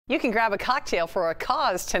You can grab a cocktail for a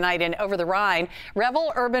cause tonight in Over the Rhine.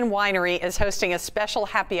 Revel Urban Winery is hosting a special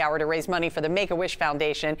happy hour to raise money for the Make-A-Wish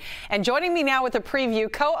Foundation. And joining me now with a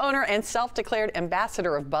preview, co-owner and self-declared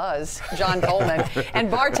ambassador of Buzz, John Coleman,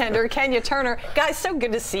 and bartender Kenya Turner. Guys, so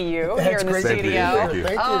good to see you here in the studio. Thank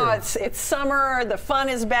you. Oh, it's summer, the fun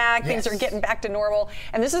is back, things are getting back to normal.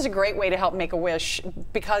 And this is a great way to help Make-A-Wish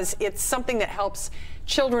because it's something that helps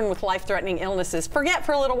children with life-threatening illnesses forget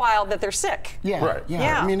for a little while that they're sick. Yeah.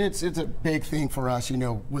 I mean, it's a big thing for us, you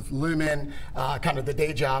know, with Lumen, kind of the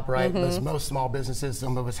day job, right? Because most small businesses,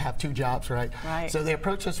 some of us have two jobs, right? So they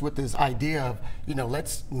approach us with this idea of, you know,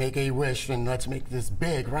 let's make a wish and let's make this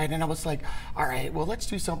big, right? And I was like, all right, well, let's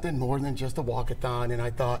do something more than just a walkathon. And I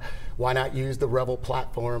thought, why not use the Revel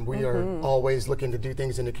platform? We are always looking to do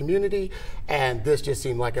things in the community, and this just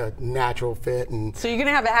seemed like a natural fit. And so you're going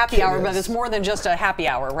to have a happy hour, but it's more than just a happy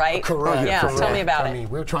hour, right? Correct. Yeah, correct. Tell me about it. I mean,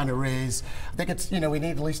 we're trying to raise, I think it's, you know, we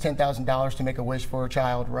need at least $10,000 to make a wish for a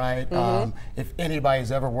child, right? If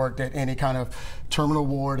anybody's ever worked at any kind of terminal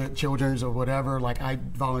ward at Children's or whatever, like I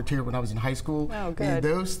volunteered when I was in high school. Oh, good. And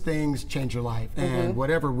those things change your life. And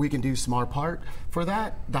whatever we can do smart part for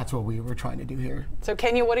that, that's what we were trying to do here. So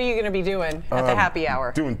Kenya, what are you going to be doing at the happy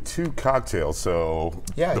hour? Doing two cocktails. So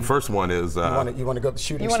the first one is... you want to go with the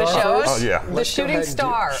shooting star? You want to show us? Oh, yeah. The shooting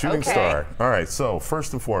star. Shooting star. All right, so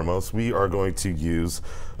first and foremost, we are going to use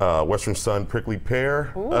Western Sun Prickly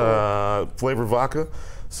Pear flavored vodka.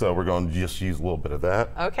 So we're going to just use a little bit of that.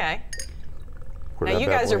 Okay. Now you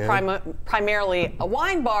guys are primarily a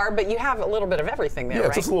wine bar, but you have a little bit of everything there, right?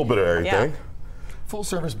 Yeah, just a little bit of everything. Full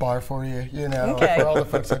service bar for you, you know, for all the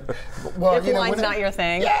folks that, well, if wine's not your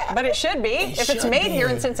thing, but it should be if it's made here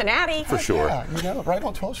in Cincinnati. For sure. Yeah, you know, right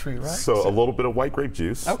on 12th Street, right? So a little bit of white grape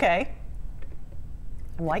juice. Okay.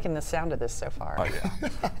 I'm liking the sound of this so far. Oh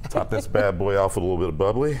yeah. Top this bad boy off with a little bit of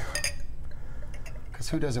bubbly. Because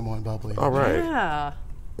who doesn't want bubbly? All right. Yeah.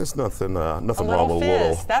 There's nothing wrong with a little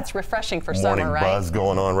little. That's refreshing for morning summer, right? buzz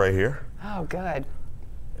going on right here. Oh, good.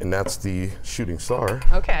 And that's the shooting star.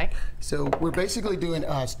 Okay. So we're basically doing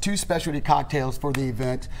two specialty cocktails for the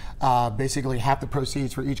event. Basically, half the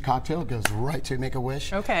proceeds for each cocktail goes right to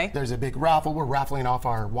Make-A-Wish. Okay. There's a big raffle. We're raffling off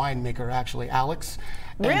our winemaker, actually, Alex.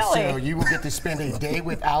 Really? And so you will get to spend a day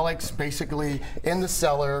with Alex, basically in the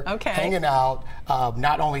cellar, hanging out.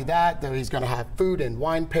 Not only that, though, he's going to have food and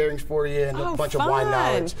wine pairings for you and a bunch of wine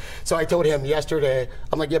knowledge. So I told him yesterday,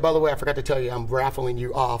 I'm like, yeah, by the way, I forgot to tell you, I'm raffling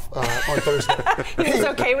you off on Thursday. He's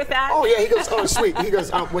okay with that? Oh, yeah. He goes, oh, sweet. He goes,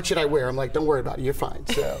 what should I wear? I'm like, don't worry about it. You're fine.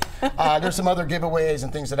 So there's some other giveaways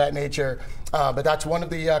and things of that nature. But that's one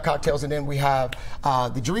of the cocktails. And then we have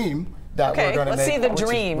the Dream that we're going to make. Let's see the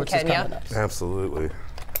Dream, Kenya. Absolutely.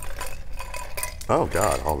 Oh,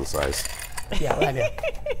 God, all this ice. Yeah, I know.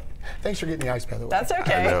 Thanks for getting the ice, by the way. That's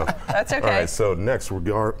okay. I know. That's okay. All right, so next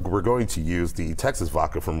we're going to use the Texas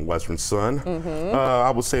vodka from Western Sun.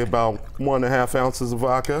 I would say about 1.5 ounces of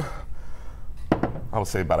vodka. I would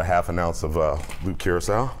say about a half an ounce of Luke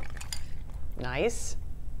Curacao. Nice.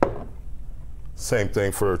 Same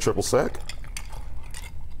thing for triple sec.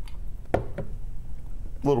 A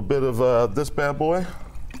little bit of this bad boy.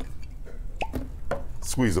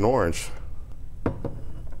 Squeeze an orange.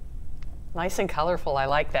 Nice and colorful. I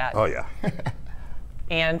like that. Oh, yeah.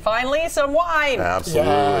 And finally, some wine. Absolutely.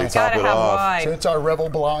 Yeah. Top it off. Wine. So it's our Revel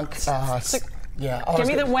Blanc. Give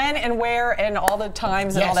me the when and where and all the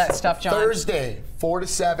times and all that stuff, John. Thursday, 4 to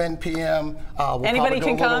 7 p.m. Anybody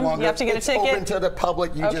can come? You have to get a ticket? It's open to the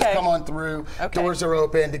public. You just come on through. Doors are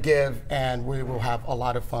open to give, and we will have a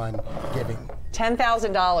lot of fun giving.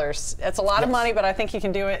 $10,000. It's a lot of money, but I think you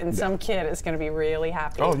can do it, and some kid is going to be really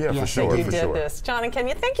happy. Oh, yeah, for sure. You did this. John and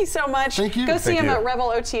Kenya, thank you so much. Thank you. Go see him at Revel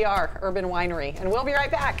OTR, Urban Winery, and we'll be right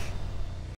back.